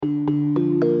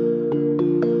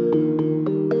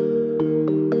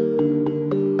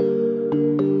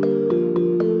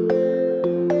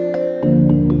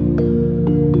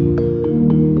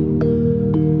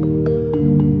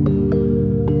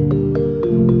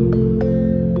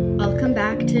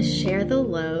to Share the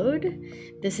Load.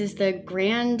 This is the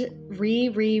grand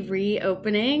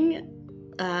reopening,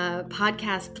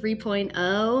 podcast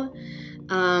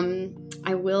 3.0.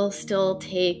 I will still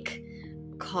take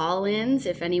call-ins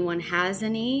if anyone has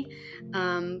any.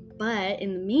 But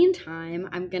in the meantime,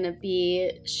 I'm going to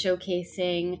be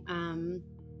showcasing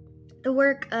the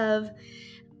work of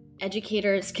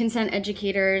educators, consent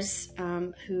educators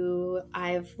who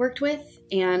I've worked with,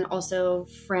 and also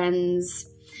friends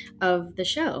of the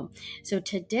show. So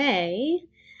today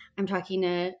I'm talking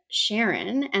to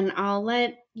Sharon, and I'll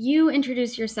let you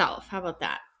introduce yourself. How about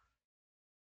that?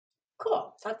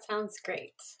 Cool. That sounds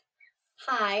great.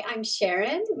 Hi, I'm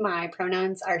Sharon. My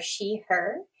pronouns are she,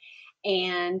 her,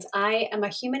 and I am a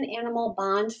human-animal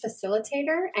bond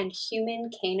facilitator and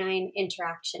human-canine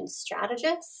interaction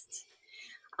strategist.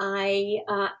 I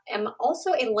am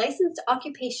also a licensed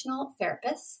occupational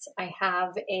therapist. I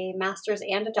have a master's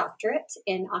and a doctorate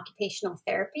in occupational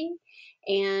therapy,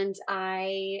 and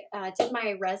I did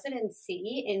my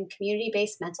residency in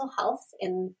community-based mental health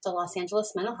in the Los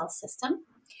Angeles mental health system.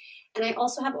 And I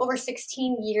also have over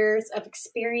 16 years of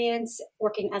experience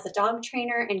working as a dog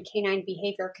trainer and canine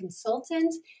behavior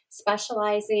consultant,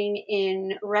 specializing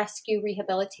in rescue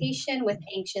rehabilitation with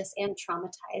anxious and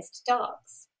traumatized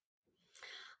dogs.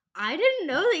 I didn't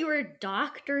know that you were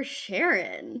Dr.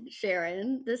 Sharon.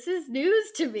 Sharon, this is news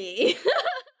to me.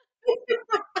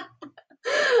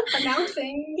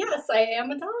 Announcing, yes, I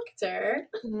am a doctor.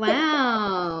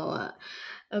 Wow.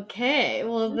 Okay.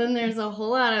 Well, then there's a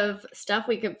whole lot of stuff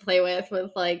we could play with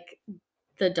like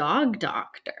the dog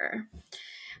doctor.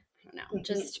 I don't know,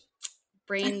 just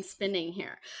brain spinning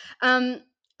here.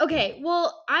 Okay.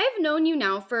 Well, I've known you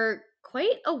now for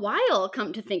quite a while,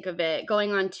 come to think of it,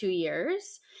 going on 2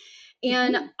 years.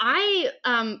 And I,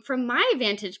 from my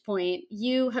vantage point,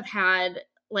 you have had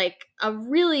like a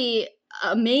really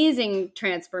amazing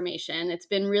transformation. It's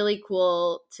been really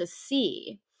cool to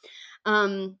see.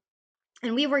 And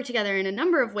we've worked together in a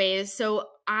number of ways. So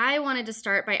I wanted to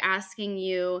start by asking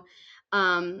you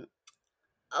a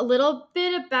little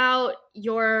bit about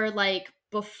your like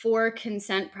before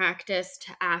consent practice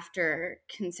to after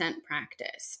consent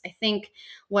practice. I think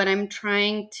what I'm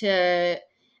trying to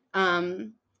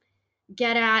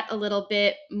get at a little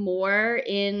bit more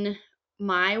in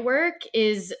my work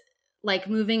is like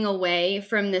moving away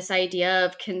from this idea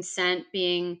of consent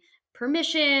being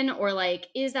permission or like,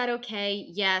 is that okay?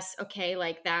 Yes. Okay.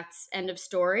 Like that's end of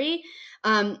story.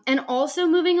 And also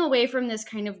moving away from this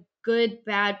kind of good,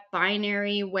 bad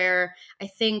binary where I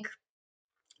think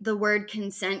the word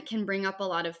consent can bring up a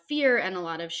lot of fear and a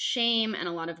lot of shame and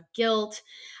a lot of guilt.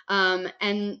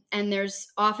 And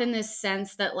there's often this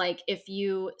sense that like if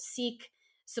you seek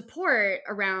support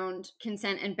around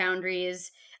consent and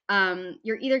boundaries,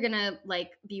 you're either gonna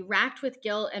like be racked with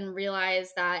guilt and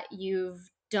realize that you've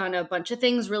done a bunch of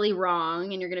things really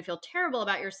wrong and you're gonna feel terrible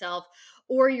about yourself,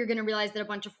 or you're going to realize that a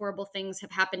bunch of horrible things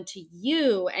have happened to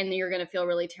you and you're going to feel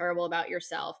really terrible about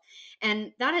yourself.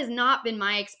 And that has not been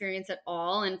my experience at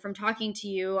all. And from talking to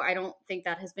you, I don't think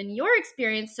that has been your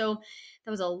experience. So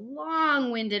that was a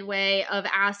long-winded way of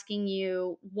asking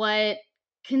you what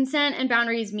consent and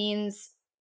boundaries means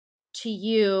to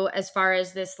you as far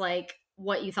as this, like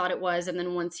what you thought it was. And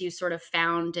then once you sort of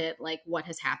found it, like what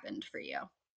has happened for you?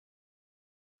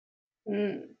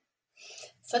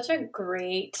 Such a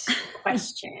great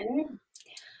question.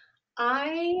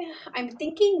 I'm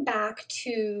thinking back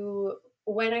to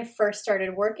when I first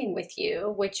started working with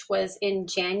you, which was in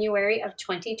January of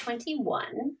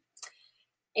 2021.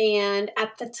 And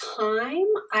at the time,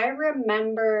 I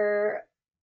remember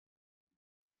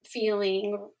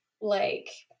feeling like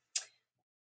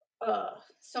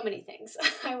so many things.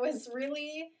 I was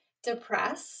really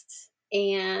depressed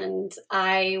and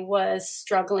I was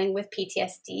struggling with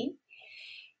PTSD.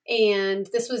 And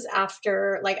this was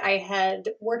after, like, I had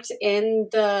worked in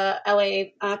the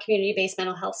LA community-based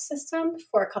mental health system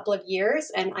for a couple of years,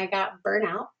 and I got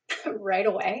burnout right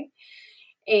away.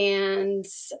 And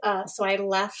so I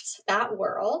left that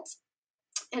world,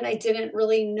 and I didn't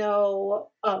really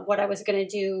know what I was going to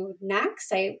do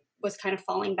next. I was kind of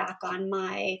falling back on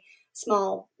my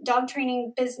small dog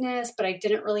training business, but I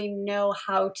didn't really know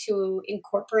how to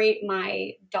incorporate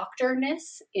my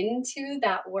doctorness into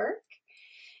that work.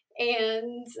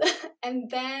 And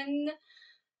then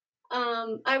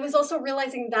I was also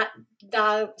realizing that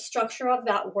the structure of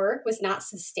that work was not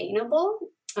sustainable.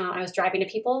 I was driving to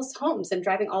people's homes and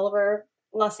driving all over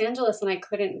Los Angeles, and I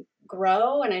couldn't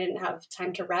grow, and I didn't have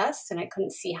time to rest, and I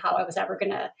couldn't see how I was ever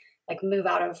going to like move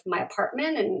out of my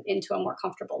apartment and into a more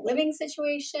comfortable living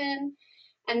situation.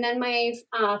 And then my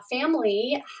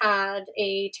family had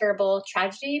a terrible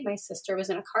tragedy. My sister was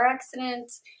in a car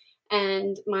accident,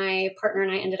 and my partner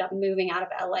and I ended up moving out of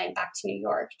LA and back to New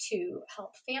York to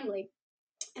help family.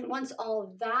 And once all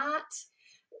of that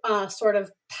sort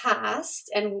of passed,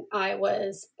 and I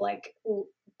was like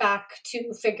back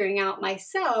to figuring out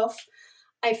myself,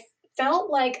 I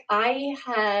felt like I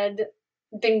had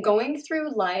been going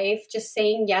through life just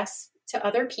saying yes to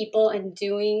other people and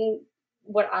doing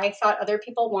what I thought other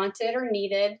people wanted or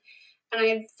needed. And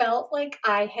I felt like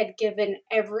I had given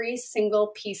every single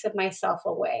piece of myself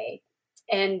away,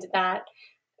 and that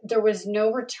there was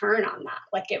no return on that.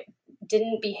 Like it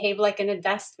didn't behave like an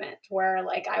investment where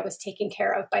like I was taken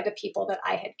care of by the people that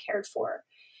I had cared for.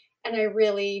 And I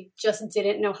really just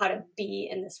didn't know how to be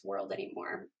in this world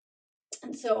anymore.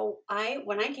 And so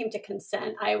when I came to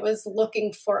consent, I was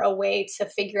looking for a way to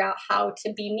figure out how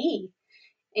to be me,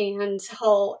 and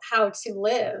how to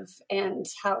live and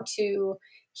how to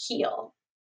heal.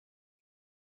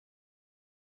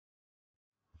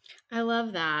 I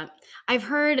love that. I've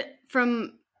heard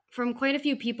from quite a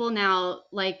few people now,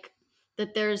 like,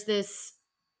 that there's this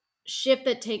shift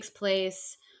that takes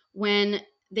place when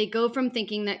they go from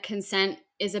thinking that consent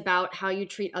is about how you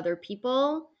treat other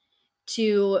people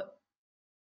to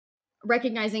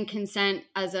recognizing consent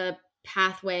as a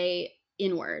pathway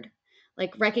inward.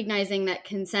 Like recognizing that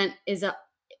consent is a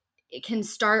it can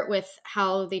start with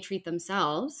how they treat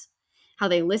themselves, how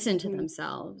they listen to Mhm.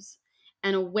 themselves,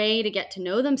 and a way to get to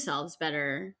know themselves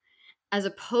better, as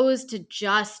opposed to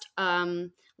just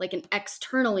like an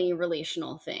externally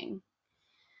relational thing.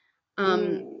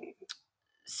 Um, Mm.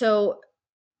 so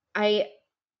I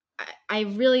I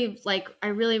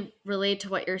really relate to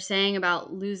what you're saying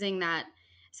about losing that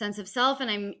sense of self,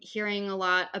 and I'm hearing a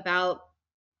lot about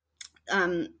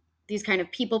um, these kind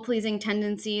of people pleasing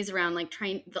tendencies around like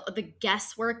trying the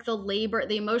guesswork, the labor,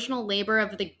 the emotional labor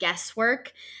of the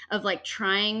guesswork of like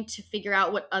trying to figure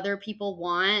out what other people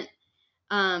want,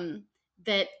 um,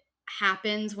 that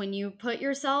happens when you put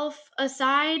yourself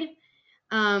aside.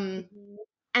 Um, Mhm.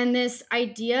 and this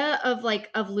idea of like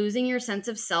of losing your sense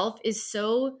of self is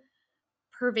so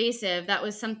pervasive. That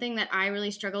was something that I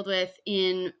really struggled with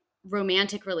in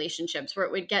romantic relationships, where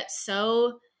it would get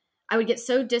so I would get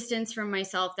so distanced from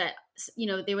myself that,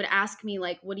 they would ask me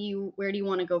like, where do you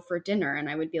want to go for dinner? And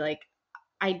I would be like,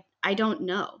 I don't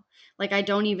know. Like I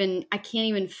can't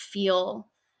even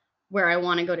feel where I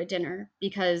want to go to dinner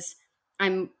because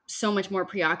I'm so much more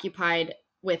preoccupied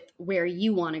with where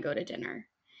you want to go to dinner.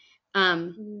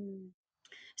 Um Mm.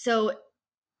 so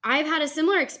I've had a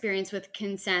similar experience with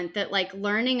consent, that like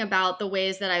learning about the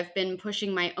ways that I've been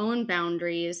pushing my own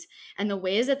boundaries and the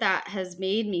ways that that has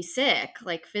made me sick,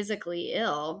 like physically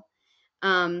ill,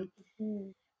 um,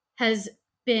 Mm. has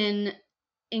been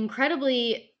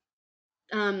incredibly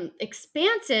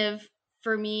expansive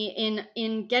for me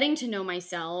in getting to know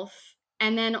myself,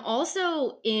 and then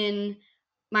also in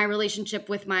my relationship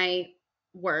with my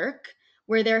work,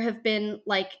 where there have been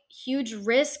like huge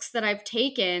risks that I've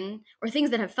taken, or things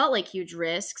that have felt like huge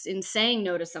risks in saying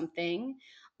no to something,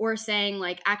 or saying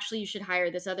like, actually you should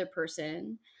hire this other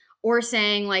person, or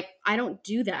saying like, I don't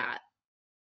do that.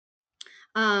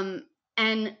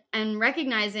 And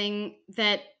recognizing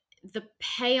that the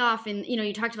payoff in,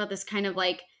 you talked about this kind of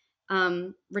like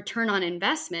return on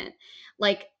investment.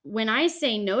 Like when I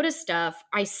say no to stuff,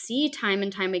 I see time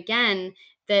and time again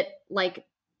that like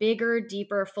bigger,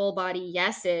 deeper, full body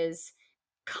yeses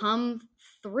come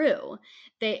through.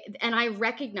 And I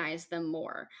recognize them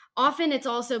more often. It's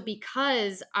also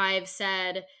because I've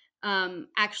said,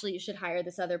 actually you should hire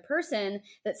this other person,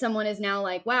 that someone is now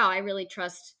like, wow, I really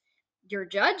trust your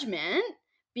judgment,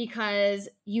 because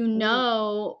Mm.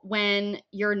 when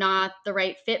you're not the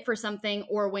right fit for something,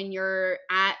 or when you're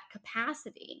at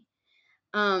capacity.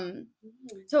 um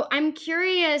Mm. so I'm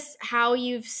curious how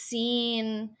you've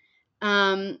seen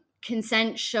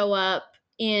consent show up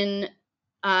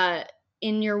uh,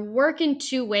 in your work in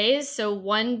two ways. So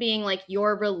one being like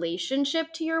your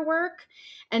relationship to your work,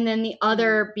 and then the Mm.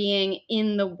 other being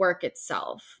in the work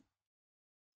itself.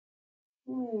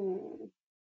 Mm.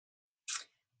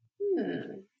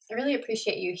 Hmm. I really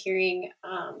appreciate you hearing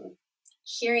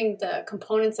the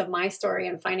components of my story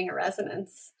and finding a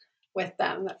resonance with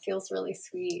them. That feels really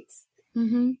sweet.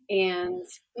 Mm-hmm. And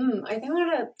I think I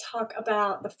want to talk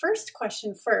about the first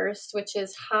question first, which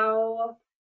is how.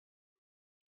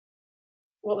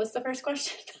 What was the first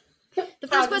question? The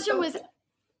How first does question the was,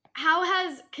 how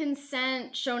has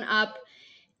consent shown up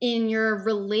in your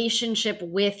relationship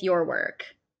with your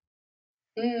work?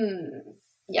 mm,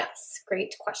 yes,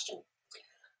 great question.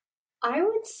 I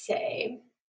would say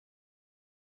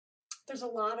there's a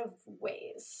lot of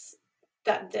ways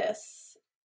that this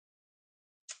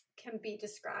can be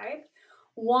described.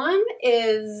 One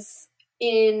is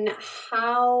in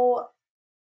how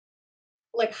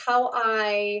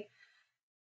I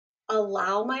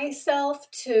allow myself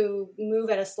to move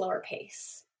at a slower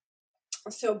pace.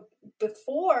 So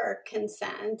before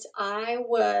consent, I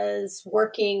was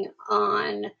working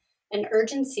on an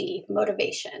urgency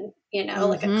motivation,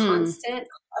 like a Mm-hmm. constant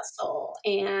hustle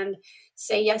and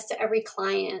say yes to every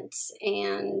client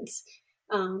and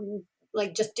um,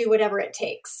 like just do whatever it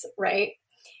takes, right?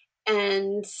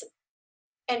 And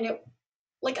it,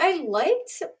 like I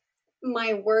liked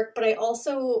my work, but I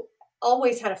also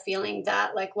always had a feeling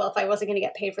that like, well, if I wasn't going to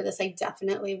get paid for this, I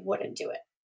definitely wouldn't do it,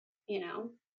 you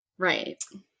know? Right.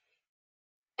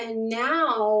 And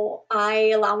now I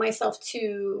allow myself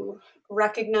to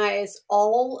recognize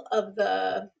all of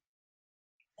the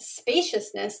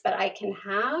spaciousness that I can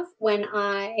have when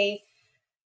I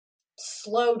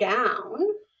slow down,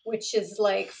 which is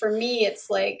like, for me, it's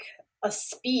like a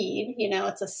speed,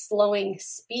 it's a slowing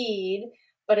speed,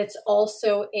 but it's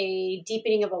also a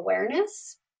deepening of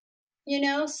awareness,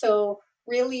 So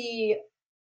really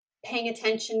paying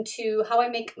attention to how I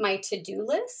make my to-do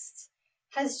list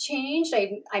has changed.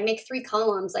 I make 3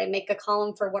 columns. I make a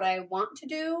column for what I want to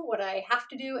do, what I have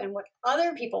to do, and what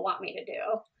other people want me to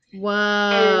do.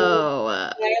 And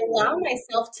Whoa. I allow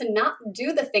myself to not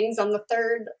do the things on the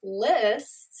third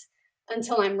list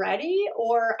until I'm ready.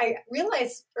 Or I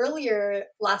realized earlier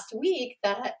last week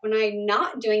that when I'm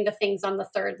not doing the things on the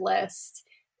third list,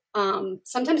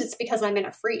 sometimes it's because I'm in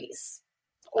a freeze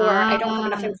or I don't have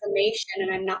enough Ah, information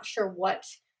and I'm not sure what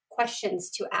questions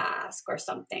to ask or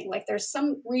something. Like there's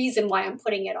some reason why I'm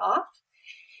putting it off.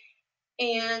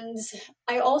 And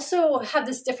I also have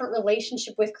this different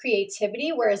relationship with creativity,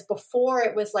 whereas before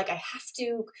it was like, I have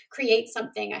to create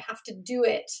something, I have to do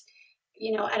it,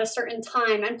 at a certain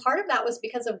time. And part of that was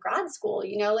because of grad school,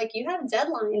 like you have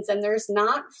deadlines and there's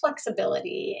not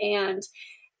flexibility. And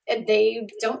they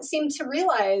don't seem to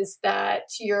realize that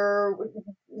you're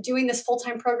doing this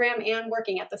full-time program and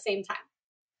working at the same time.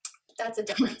 That's a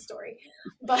different story.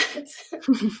 But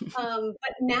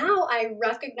but now I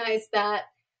recognize that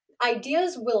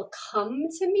ideas will come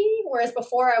to me, whereas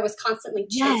before I was constantly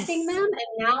chasing them. yes.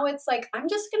 And now it's like, I'm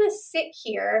just going to sit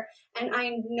here and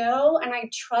I know and I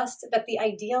trust that the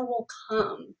idea will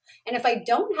come. And if I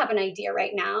don't have an idea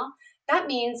right now, that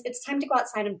means it's time to go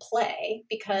outside and play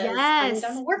because I'm Yes.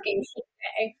 done working for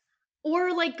the day.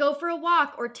 Or like go for a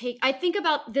walk or I think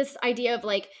about this idea of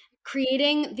like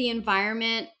creating the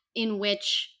environment in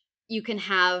which you can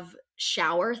have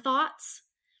shower thoughts.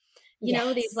 These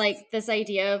Yes. like this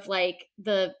idea of like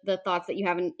the thoughts that you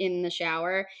have in the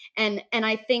shower. And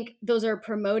I think those are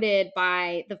promoted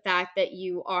by the fact that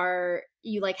you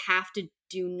like have to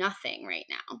do nothing right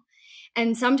now.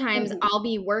 And sometimes Mhm. I'll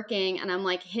be working and I'm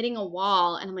like hitting a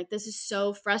wall and I'm like, this is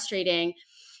so frustrating.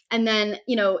 And then,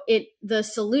 the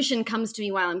solution comes to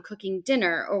me while I'm cooking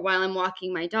dinner or while I'm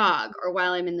walking my dog or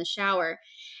while I'm in the shower.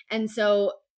 And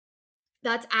so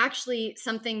that's actually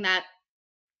something that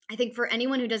I think for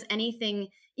anyone who does anything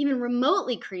even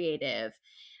remotely creative,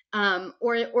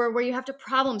 or where you have to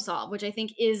problem solve, which I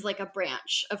think is like a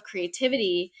branch of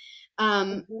creativity,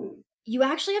 Mhm. you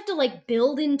actually have to like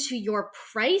build into your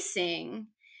pricing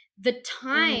the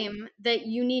Mhm. time that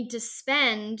you need to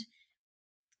spend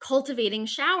cultivating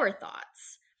shower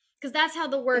thoughts, because that's how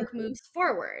the work Mhm. moves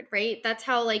forward, right? That's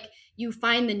how like you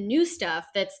find the new stuff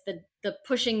that's the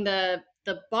pushing the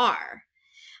bar.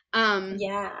 um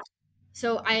Yeah.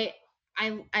 so I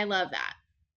love that.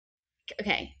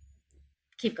 Okay,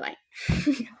 keep going.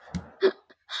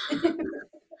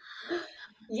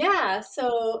 Yeah.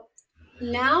 So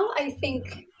now I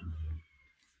think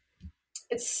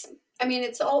it's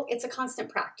it's a constant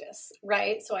practice,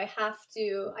 right? So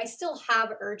I still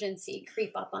have urgency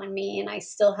creep up on me and I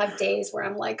still have days where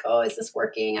I'm like, oh, is this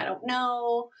working? I don't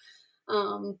know.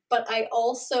 But I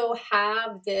also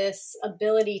have this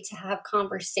ability to have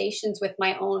conversations with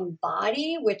my own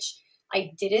body, which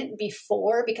I didn't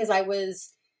before because I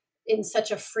was in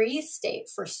such a freeze state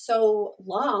for so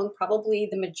long, probably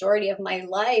the majority of my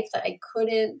life, that I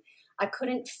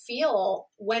couldn't feel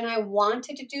when I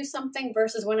wanted to do something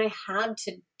versus when I had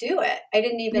to do it. I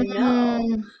didn't even know.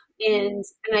 Mm, And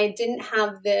I didn't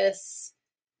have this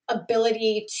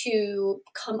ability to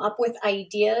come up with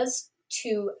ideas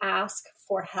to ask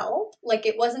for help. Like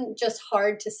it wasn't just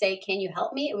hard to say, "Can you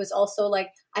help me?" It was also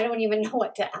like, I don't even know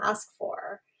what to ask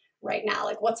for right now.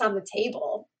 Like what's on the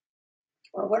table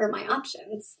or what are my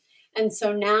options? And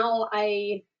so now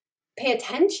I pay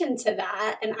attention to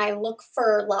that and I look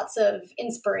for lots of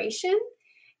inspiration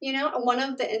You know, one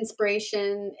of the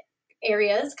inspiration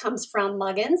areas comes from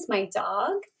Muggins, my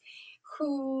dog,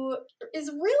 who is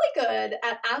really good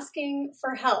at asking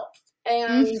for help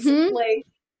and Hmm. like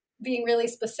being really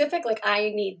specific, like,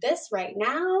 I need this right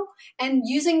now, and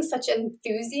using such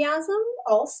enthusiasm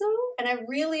also. And I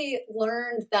really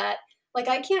learned that, like,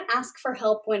 I can't ask for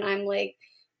help when I'm like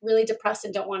really depressed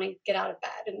and don't want to get out of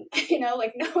bed. And,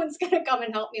 like, no one's going to come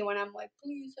and help me when I'm like,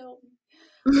 please help me.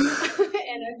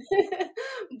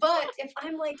 But if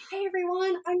I'm like, hey,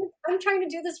 everyone, I'm trying to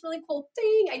do this really cool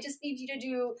thing. I just need you to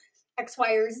do X,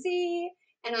 Y, or Z.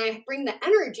 And I bring the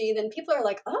energy, then people are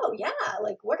like, oh, yeah,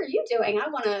 like, what are you doing? I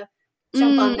want to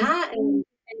jump on Mm. that and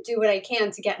do what I can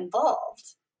to get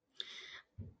involved.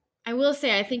 I will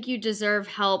say, I think you deserve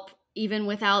help even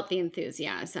without the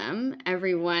enthusiasm.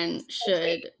 Everyone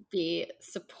Totally. should be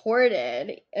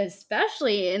supported,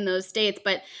 especially in those states.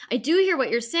 But I do hear what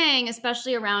you're saying,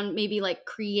 especially around maybe like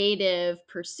creative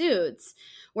pursuits,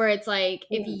 where it's like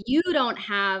if Mm. you don't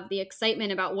have the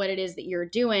excitement about what it is that you're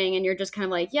doing and you're just kind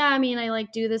of like, yeah, I mean, I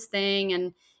like do this thing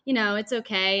and it's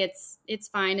okay. It's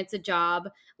fine. It's a job.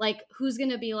 Like who's going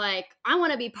to be like, I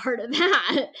want to be part of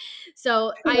that.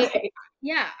 So Right.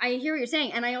 yeah, I hear what you're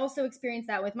saying. And I also experienced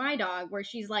that with my dog where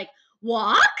she's like,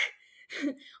 walk?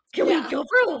 Can we Yeah. go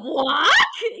for a walk?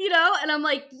 And I'm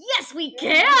like, yes, we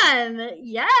Yeah. can.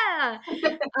 Yeah.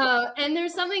 And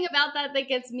there's something about that that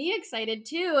gets me excited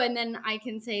too. And then I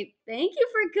can say, thank you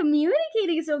for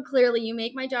communicating so clearly. You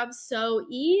make my job so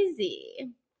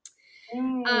easy.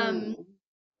 Um, Mm.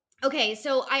 okay.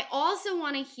 So I also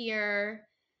want to hear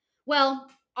well,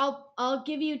 I'll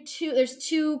give you two. There's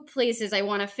two places I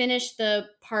want to finish the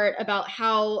part about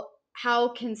how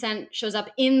consent shows up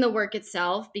in the work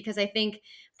itself, because I think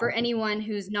for anyone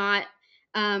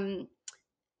um,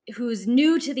 who's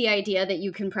new to the idea that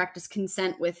you can practice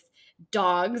consent with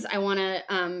dogs, I want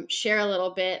to share a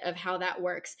little bit of how that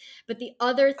works. But the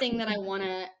other thing that I want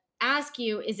to ask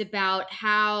you is about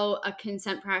how a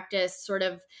consent practice sort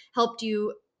of helped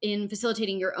you in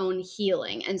facilitating your own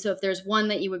healing. And so if there's one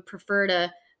that you would prefer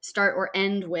to start or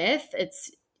end with, it's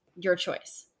your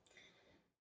choice.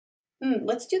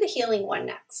 Let's do the healing one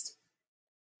next.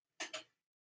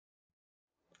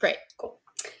 Great. Cool.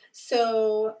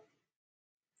 So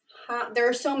there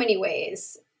are so many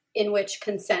ways in which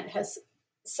consent has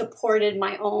supported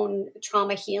my own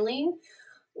trauma healing.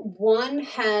 One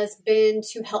has been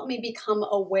to help me become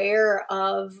aware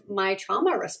of my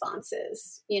trauma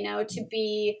responses, to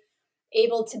be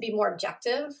able to be more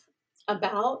objective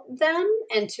about them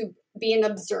and to be an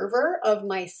observer of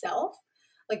myself.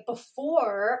 Like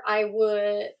before, I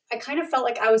kind of felt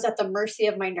like I was at the mercy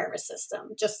of my nervous system,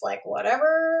 just like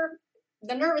whatever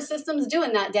the nervous system's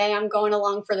doing that day, I'm going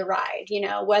along for the ride,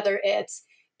 whether it's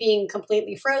being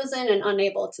completely frozen and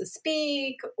unable to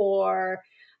speak or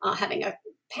having a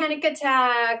panic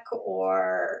attack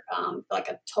or like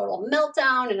a total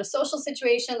meltdown in a social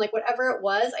situation, like whatever it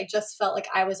was, I just felt like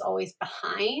I was always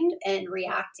behind and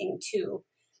reacting to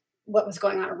what was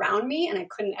going on around me and I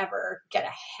couldn't ever get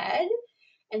ahead.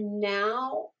 And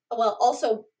now, well,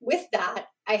 also with that,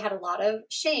 I had a lot of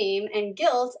shame and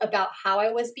guilt about how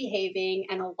I was behaving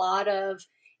and a lot of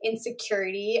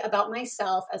insecurity about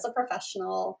myself as a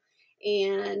professional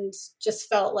and just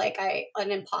felt like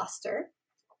an imposter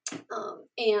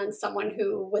and someone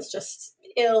who was just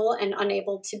ill and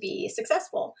unable to be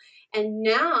successful. And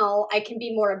now I can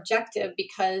be more objective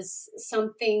because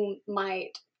something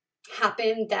might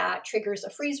happen that triggers a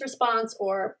freeze response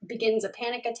or begins a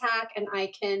panic attack, and I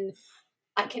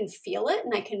can feel it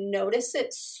and I can notice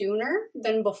it sooner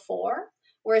than before.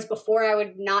 Whereas before I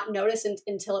would not notice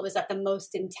until it was at the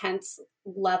most intense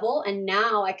level. And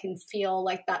now I can feel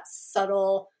like that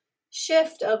subtle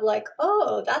shift of like,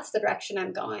 oh, that's the direction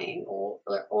I'm going,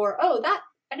 or oh, that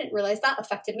I didn't realize that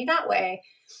affected me that way.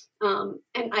 And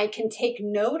I can take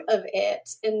note of it.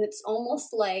 And it's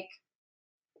almost like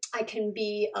I can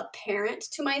be a parent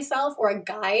to myself or a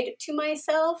guide to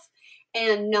myself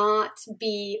and not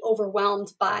be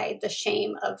overwhelmed by the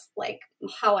shame of like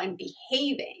how I'm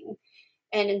behaving.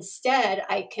 And instead,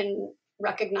 I can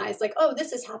recognize, like, oh,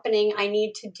 this is happening. I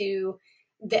need to do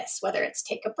this, whether it's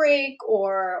take a break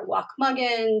or walk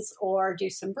muggins or do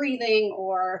some breathing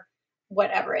or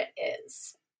whatever it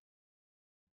is.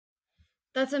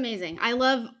 That's amazing. I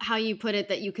love how you put it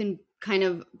that you can kind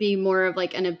of be more of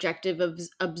like an objective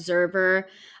observer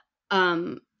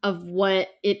of what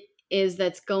it is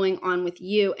that's going on with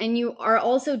you. And you are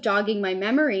also jogging my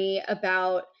memory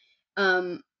about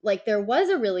like there was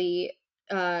a really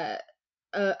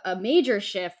a major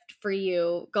shift for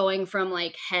you going from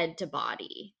like head to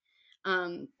body.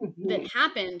 that Mhm.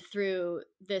 happened through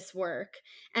this work.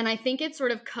 And I think it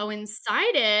sort of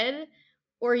coincided,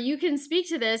 or you can speak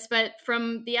to this, but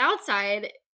from the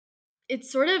outside, it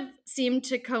sort of seemed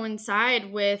to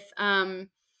coincide with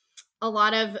a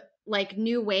lot of like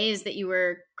new ways that you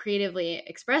were creatively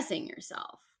expressing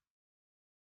yourself.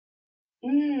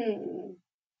 Mm,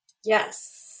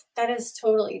 yes, that is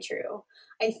totally true.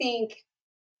 I think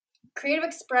creative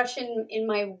expression in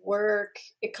my work,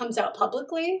 it comes out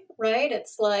publicly, right?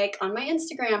 It's like on my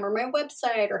Instagram or my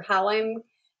website or how I'm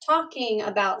talking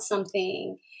about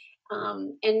something.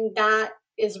 And that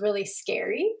is really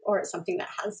scary, or it's something that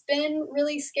has been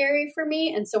really scary for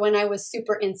me. And so when I was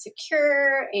super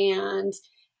insecure and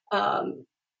um,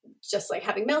 just like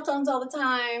having meltdowns all the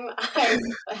time,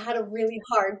 I had a really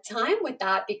hard time with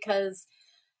that because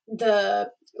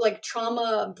the like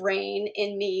trauma brain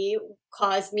in me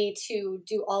caused me to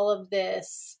do all of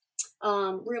this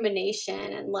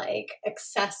rumination and like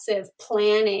excessive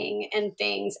planning and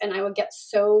things, and I would get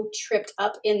so tripped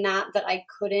up in that I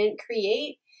couldn't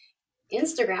create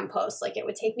Instagram posts. Like it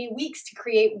would take me weeks to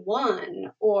create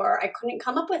one, or I couldn't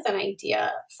come up with an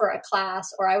idea for a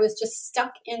class, or I was just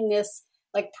stuck in this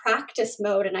like practice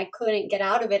mode and I couldn't get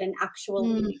out of it and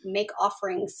Mm. actually make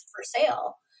offerings for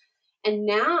sale. And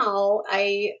now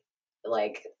I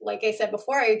like I said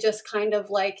before, I just kind of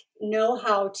like know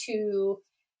how to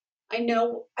I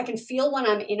know I can feel when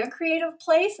I'm in a creative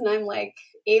place and I'm like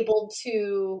able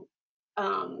to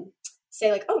um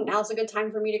say like, oh, now's a good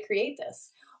time for me to create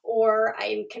this. Or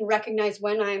I can recognize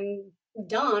when I'm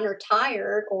done or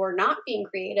tired or not being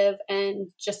creative and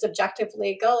just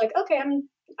objectively go like, okay,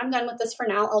 I'm done with this for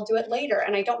now. I'll do it later.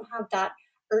 And I don't have that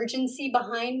urgency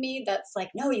behind me that's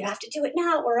like, no, you have to do it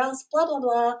now or else blah blah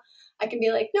blah. I can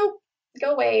be like, nope,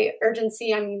 go away,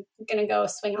 urgency. I'm gonna go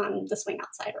swing on the swing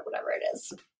outside or whatever it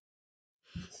is.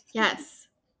 Yes.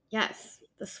 Yes.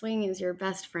 The swing is your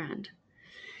best friend.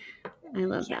 I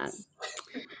love that. Yes.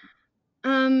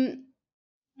 Um,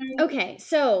 okay,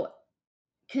 so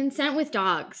consent with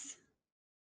dogs.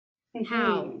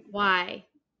 How? Hmm. Why?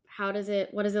 What does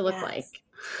it look Yes. like?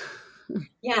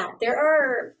 Yeah, there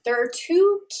are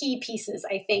two key pieces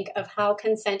I think of how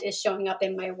consent is showing up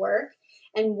in my work.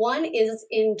 And one is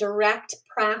in direct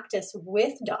practice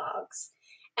with dogs,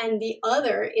 and the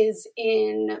other is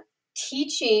in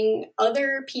teaching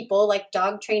other people like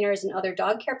dog trainers and other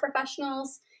dog care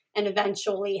professionals and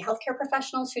eventually healthcare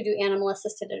professionals who do animal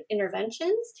assisted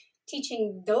interventions,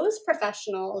 teaching those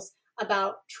professionals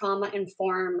about trauma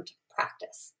informed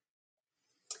practice.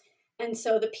 And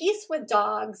so the piece with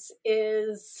dogs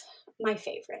is my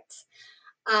favorite.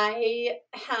 I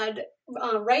had,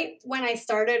 right when I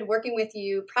started working with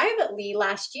you privately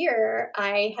last year,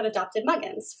 I had adopted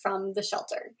Muggins from the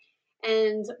shelter.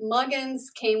 And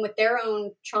Muggins came with their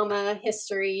own trauma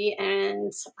history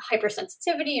and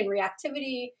hypersensitivity and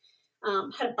reactivity.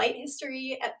 Had a bite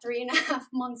history at 3.5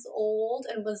 months old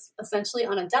and was essentially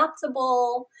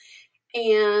unadoptable.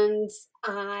 And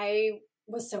I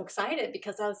was so excited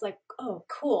because I was like, oh,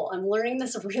 cool. I'm learning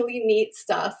this really neat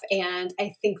stuff. And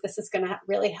I think this is going to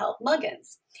really help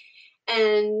Muggins.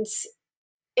 And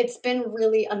it's been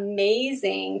really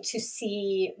amazing to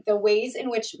see the ways in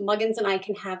which Muggins and I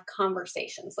can have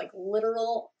conversations, like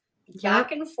literal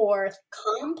back Yep. and forth,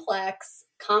 complex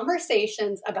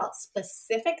conversations about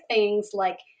specific things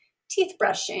like teeth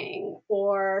brushing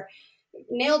or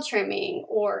nail trimming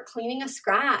or cleaning a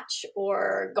scratch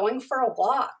or going for a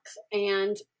walk.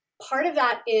 And part of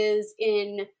that is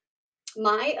in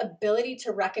my ability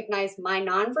to recognize my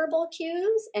nonverbal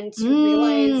cues and to Mm.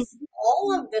 realize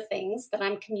all of the things that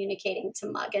I'm communicating to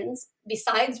Muggins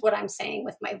besides what I'm saying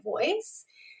with my voice.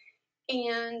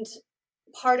 And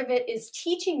part of it is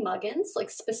teaching Muggins like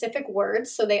specific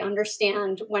words so they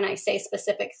understand when I say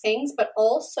specific things, but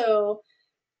also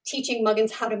teaching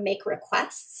Muggins how to make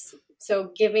requests.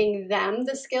 So giving them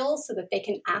the skills so that they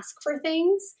can ask for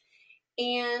things.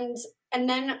 And and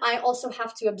then I also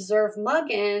have to observe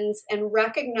Muggins and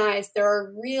recognize there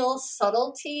are real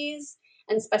subtleties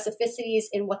and specificities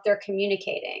in what they're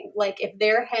communicating. Like if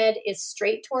their head is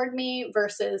straight toward me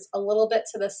versus a little bit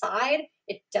to the side,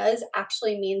 it does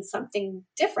actually mean something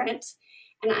different.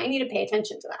 And I need to pay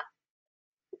attention to that.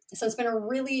 So it's been a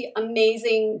really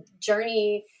amazing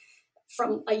journey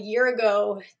from a year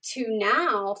ago to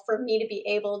now for me to be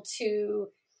able to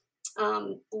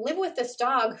live with this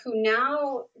dog who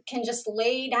now can just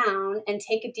lay down and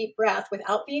take a deep breath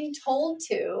without being told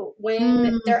to when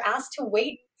Mm. they're asked to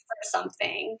wait for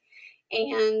something,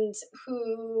 and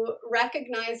who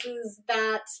recognizes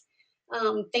that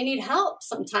they need help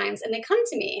sometimes and they come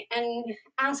to me and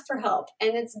ask for help.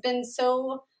 And it's been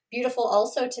so beautiful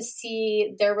also to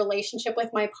see their relationship with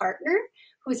my partner,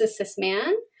 who's a cis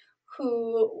man,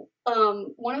 who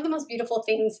one of the most beautiful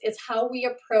things is how we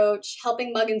approach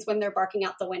helping muggins when they're barking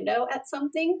out the window at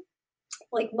something.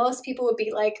 Like most people would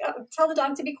be like, oh, tell the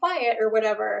dog to be quiet or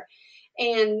whatever.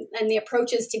 And the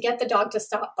approach is to get the dog to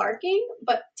stop barking.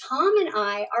 But Tom and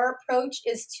I, our approach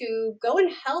is to go and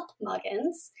help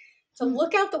Muggins, to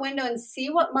look out the window and see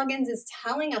what Muggins is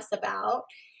telling us about,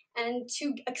 and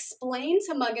to explain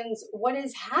to Muggins what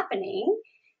is happening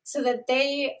so that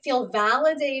they feel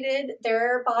validated,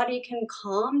 their body can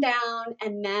calm down,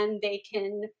 and then they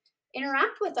can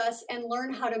interact with us and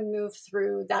learn how to move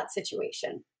through that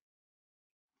situation.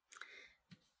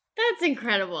 That's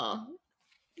incredible.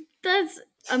 That's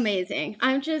amazing.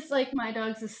 I'm just like, my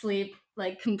dog's asleep,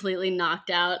 like completely knocked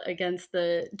out against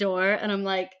the door. And I'm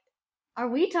like, are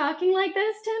we talking like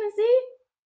this, Tennessee?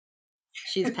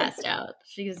 She's passed out.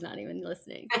 She's not even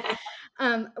listening.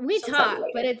 We She'll talk,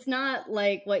 but it's not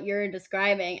like what you're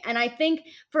describing. And I think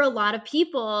for a lot of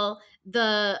people,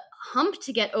 the hump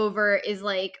to get over is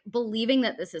like believing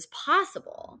that this is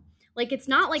possible. Like, it's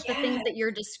not like the things that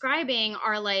you're describing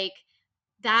are like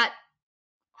that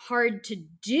hard to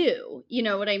do. You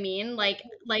know what I mean? Like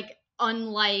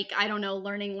unlike, I don't know,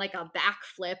 learning like a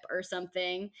backflip or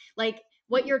something. Like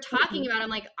what you're talking about, I'm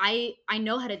like, I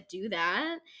know how to do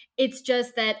that. It's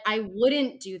just that I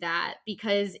wouldn't do that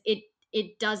because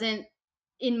it doesn't,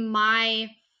 in my,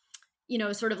 you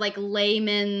know, sort of like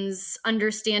layman's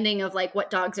understanding of like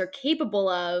what dogs are capable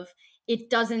of, it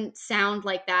doesn't sound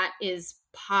like that is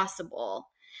possible.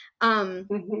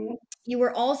 You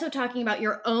were also talking about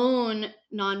your own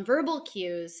nonverbal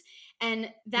cues,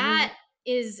 and that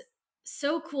is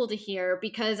so cool to hear,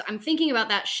 because I'm thinking about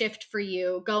that shift for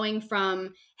you going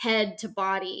from head to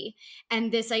body,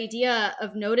 and this idea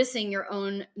of noticing your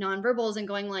own nonverbals and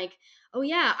going like, oh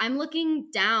yeah, I'm looking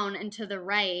down and to the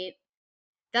right.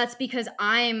 That's because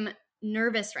I'm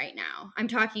nervous right now. I'm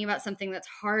talking about something that's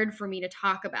hard for me to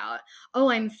talk about. Oh,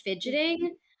 I'm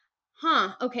fidgeting.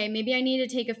 Okay, maybe I need to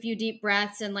take a few deep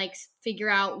breaths and like figure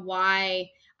out why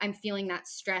I'm feeling that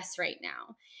stress right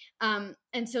now.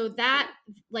 And so that,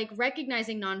 like,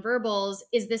 recognizing nonverbals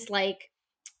is this like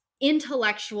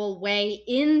intellectual way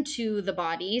into the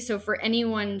body. So for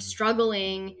anyone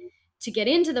struggling to get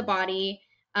into the body,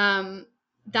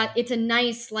 that it's a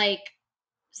nice like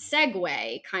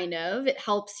segue kind of. It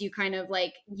helps you kind of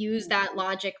like use that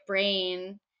logic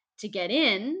brain to get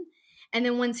in. And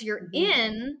then once you're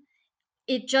in,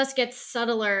 it just gets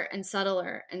subtler and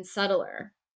subtler and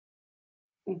subtler.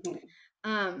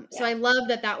 So I love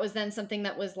that was then something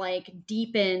that was like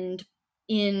deepened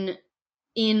in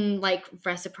like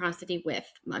reciprocity with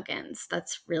Muggins.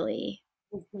 That's really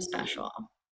special.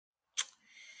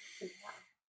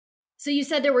 So you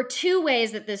said there were 2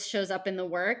 ways that this shows up in the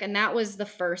work, and that was the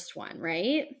first one,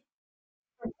 right?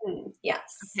 Yes.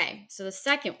 Okay, so the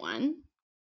second one.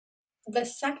 The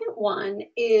second one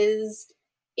is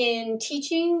in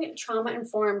teaching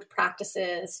trauma-informed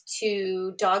practices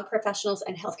to dog professionals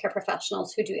and healthcare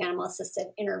professionals who do animal-assisted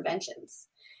interventions.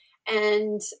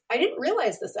 And I didn't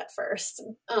realize this at first,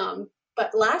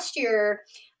 but last year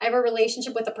I have a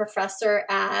relationship with a professor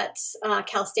at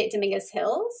Cal State Dominguez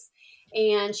Hills,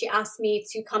 and she asked me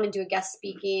to come and do a guest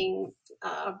speaking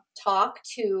talk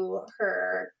to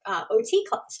her OT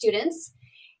students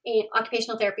and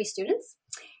occupational therapy students.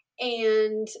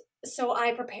 And so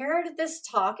I prepared this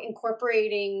talk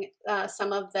incorporating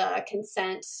some of the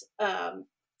consent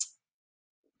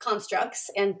constructs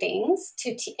and things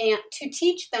to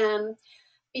teach them,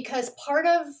 because part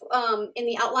of in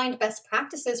the outlined best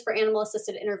practices for animal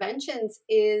assisted interventions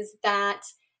is that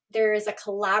there is a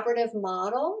collaborative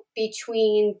model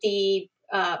between the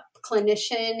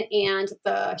clinician and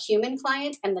the human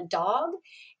client and the dog,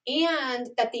 and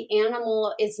that the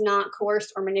animal is not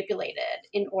coerced or manipulated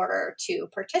in order to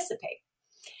participate.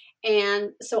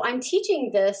 And so I'm teaching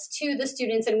this to the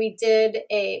students, and we did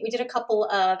a couple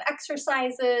of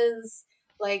exercises,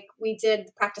 like we did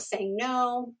practice saying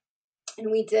no,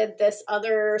 and we did this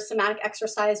other somatic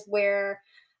exercise where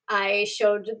I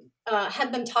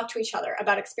had them talk to each other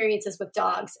about experiences with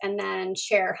dogs and then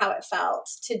share how it felt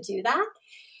to do that.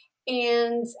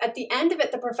 And at the end of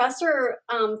it, the professor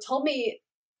told me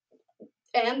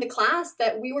and the class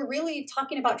that we were really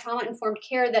talking about trauma-informed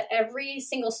care, that every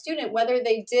single student, whether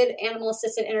they did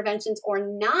animal-assisted interventions or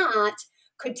not,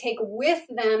 could take with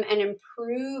them and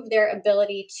improve their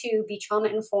ability to be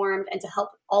trauma-informed and to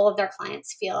help all of their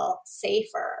clients feel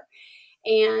safer.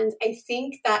 And I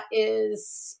think that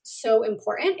is so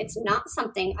important. It's not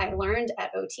something I learned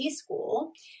at OT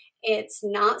school. It's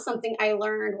not something I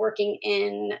learned working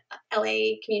in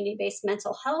LA community-based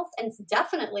mental health. And it's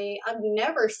definitely, I've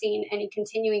never seen any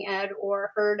continuing ed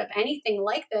or heard of anything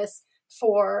like this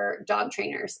for dog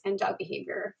trainers and dog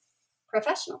behavior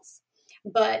professionals.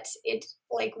 But it,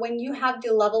 like, when you have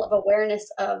the level of awareness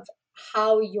of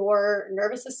how your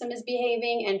nervous system is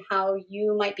behaving and how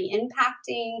you might be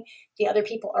impacting the other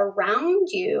people around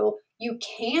you, you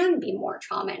can be more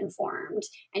trauma informed,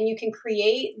 and you can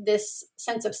create this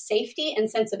sense of safety and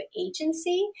sense of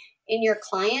agency in your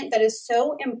client that is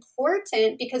so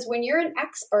important, because when you're an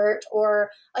expert or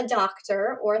a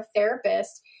doctor or a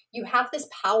therapist, you have this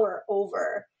power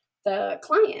over the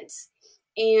client.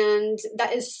 And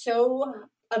that is so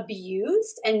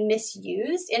abused and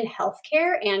misused in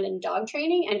healthcare and in dog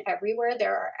training and everywhere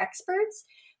there are experts,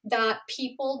 that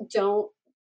people don't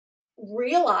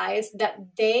realize that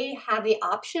they have the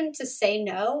option to say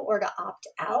no or to opt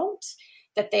out,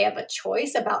 that they have a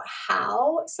choice about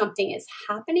how something is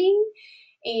happening,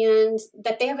 and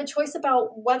that they have a choice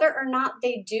about whether or not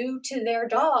they do to their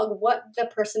dog what the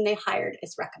person they hired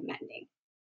is recommending.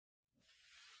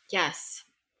 Yes.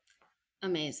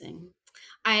 Amazing.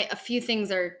 A few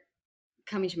things are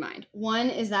coming to mind. One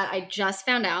is that I just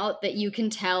found out that you can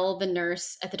tell the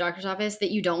nurse at the doctor's office that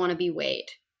you don't want to be weighed.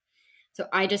 So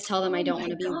I just tell them I don't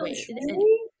want to be weighed.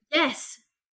 Really? Yes.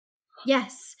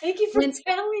 Yes. Thank you for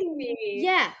telling me.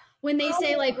 Yeah. When they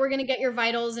say, like, we're going to get your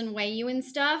vitals and weigh you and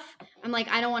stuff, I'm like,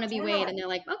 I don't want to be weighed. And they're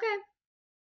like, okay.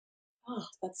 Oh,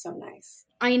 that's so nice.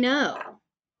 I know. Wow.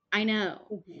 I know.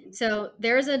 Mm-hmm. So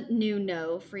there's a new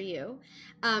no for you.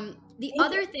 The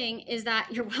other thing is that,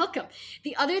 you're welcome.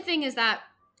 The other thing is that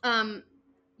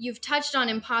you've touched on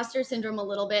imposter syndrome a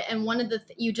little bit. And one of the,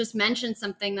 you just mentioned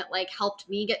something that like helped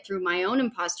me get through my own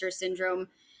imposter syndrome,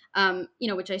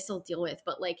 which I still deal with,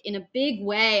 but like in a big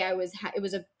way, it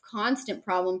was a constant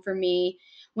problem for me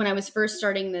when I was first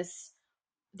starting this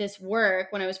work,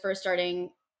 when I was first starting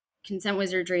Consent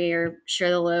Wizardry or Share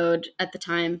the Load at the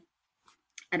time.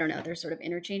 I don't know. They're sort of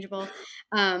interchangeable.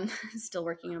 Still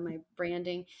working on my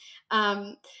branding.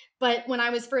 But when I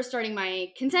was first starting my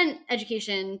consent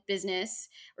education business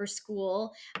or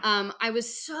school, I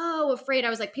was so afraid. I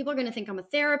was like, people are going to think I'm a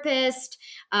therapist.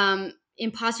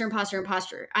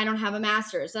 Imposter. I don't have a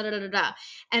master's. Da, da, da, da, da.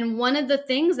 And one of the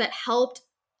things that helped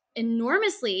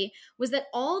enormously was that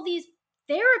all these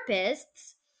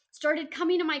therapists started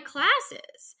coming to my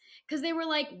classes because they were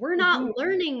like, we're not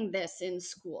learning this in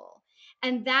school.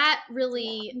 And that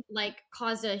really like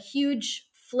caused a huge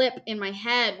flip in my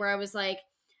head where I was like,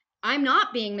 I'm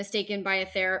not being mistaken by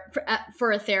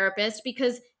for a therapist,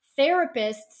 because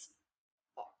therapists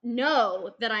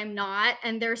know that I'm not,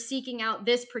 and they're seeking out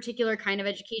this particular kind of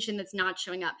education that's not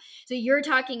showing up. So you're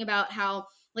talking about how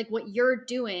like what you're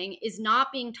doing is not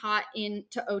being taught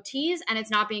to OTs, and it's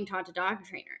not being taught to dog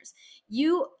trainers.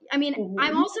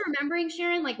 I'm also remembering,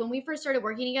 Sharon, like when we first started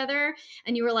working together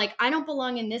and you were like, I don't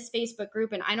belong in this Facebook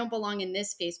group and I don't belong in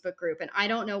this Facebook group and I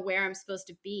don't know where I'm supposed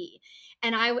to be.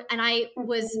 And I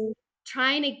was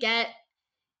trying to get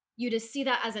you to see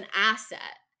that as an asset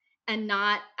and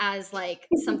not as like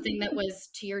something that was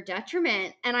to your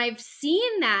detriment. And I've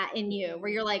seen that in you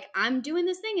where you're like, I'm doing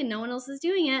this thing and no one else is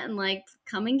doing it. And like,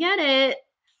 come and get it.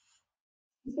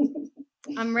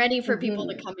 I'm ready for people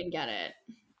to come and get it.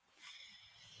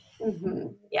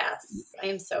 Yes, I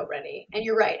am so ready. And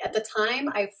you're right. At the time,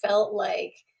 I felt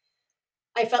like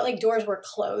doors were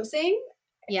closing.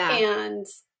 Yeah.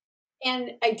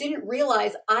 And I didn't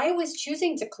realize I was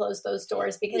choosing to close those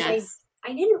doors because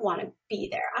I didn't want to be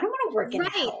there. I don't want to work in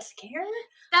healthcare.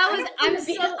 I'm not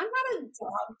a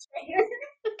dog trainer.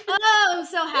 Oh, I'm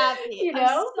so happy.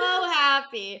 I'm so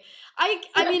happy.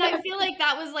 I feel like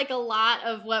that was like a lot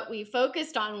of what we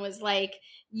focused on was like,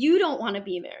 you don't want to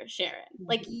be there, Sharon.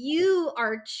 Like you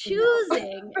are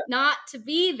choosing not to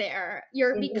be there.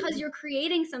 Because you're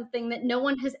creating something that no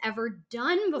one has ever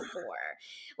done before.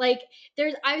 Like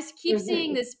I keep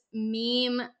seeing this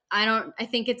meme. I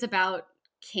think it's about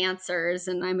cancers,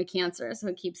 and I'm a Cancer, so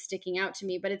it keeps sticking out to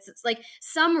me, but it's like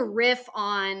some riff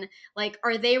on like,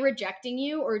 are they rejecting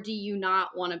you or do you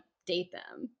not want to date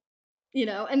them?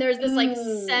 And there's this like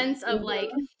sense of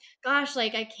like, gosh,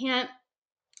 like I can't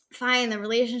find the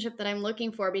relationship that I'm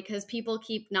looking for because people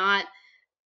keep not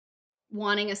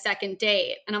wanting a second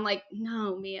date. And I'm like,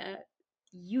 no, Mia,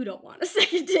 you don't want a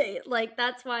second date. Like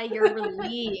that's why you're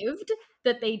relieved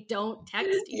that they don't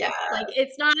text you. Like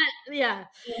it's not,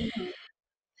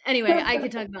 Anyway, I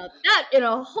could talk about that in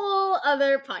a whole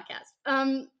other podcast.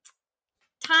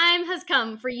 Time has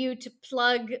come for you to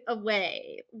plug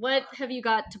away. What have you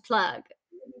got to plug?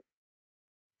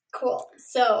 Cool.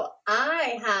 So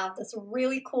I have this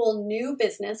really cool new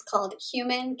business called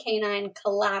Human Canine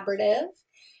Collaborative.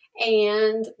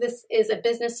 And this is a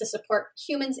business to support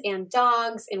humans and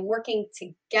dogs in working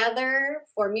together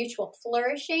for mutual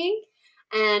flourishing.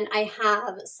 And I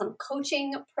have some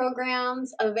coaching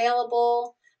programs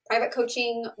available. Private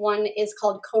coaching, one is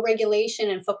called Co-Regulation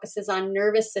and focuses on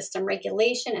nervous system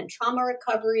regulation and trauma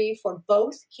recovery for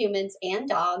both humans and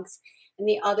dogs. And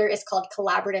the other is called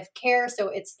Collaborative Care. So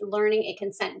it's learning a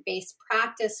consent-based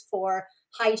practice for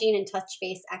hygiene and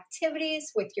touch-based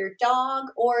activities with your dog,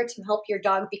 or to help your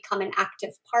dog become an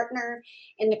active partner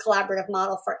in the collaborative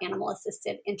model for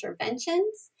animal-assisted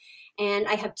interventions. And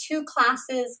I have 2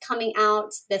 classes coming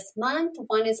out this month.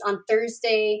 One is on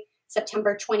Thursday,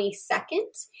 September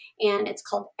 22nd, and it's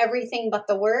called Everything But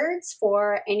the Words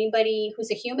for anybody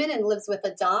who's a human and lives with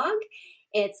a dog.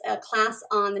 It's a class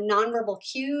on the nonverbal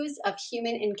cues of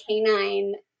human and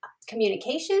canine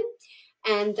communication.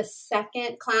 And the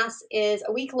second class is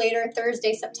a week later,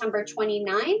 Thursday, September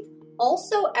 29th.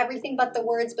 Also, Everything But the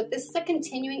Words, but this is a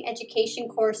continuing education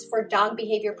course for dog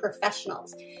behavior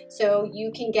professionals. So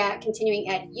you can get continuing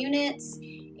ed units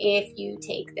if you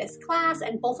take this class,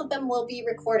 and both of them will be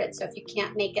recorded. So if you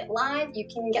can't make it live, you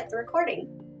can get the recording.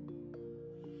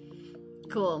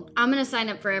 Cool. I'm going to sign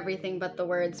up for Everything But the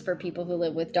Words for people who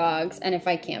live with dogs. And if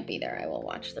I can't be there, I will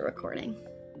watch the recording.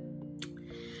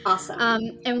 Awesome.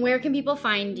 And where can people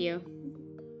find you?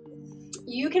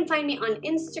 You can find me on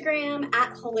Instagram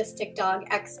at Holistic Dog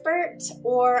Expert,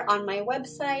 or on my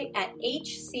website at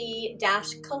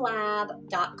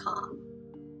hc-collab.com.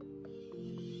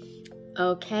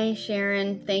 Okay,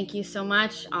 Sharon, thank you so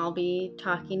much. I'll be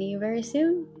talking to you very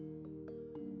soon.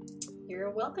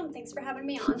 You're welcome. Thanks for having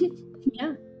me on.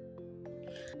 Yeah.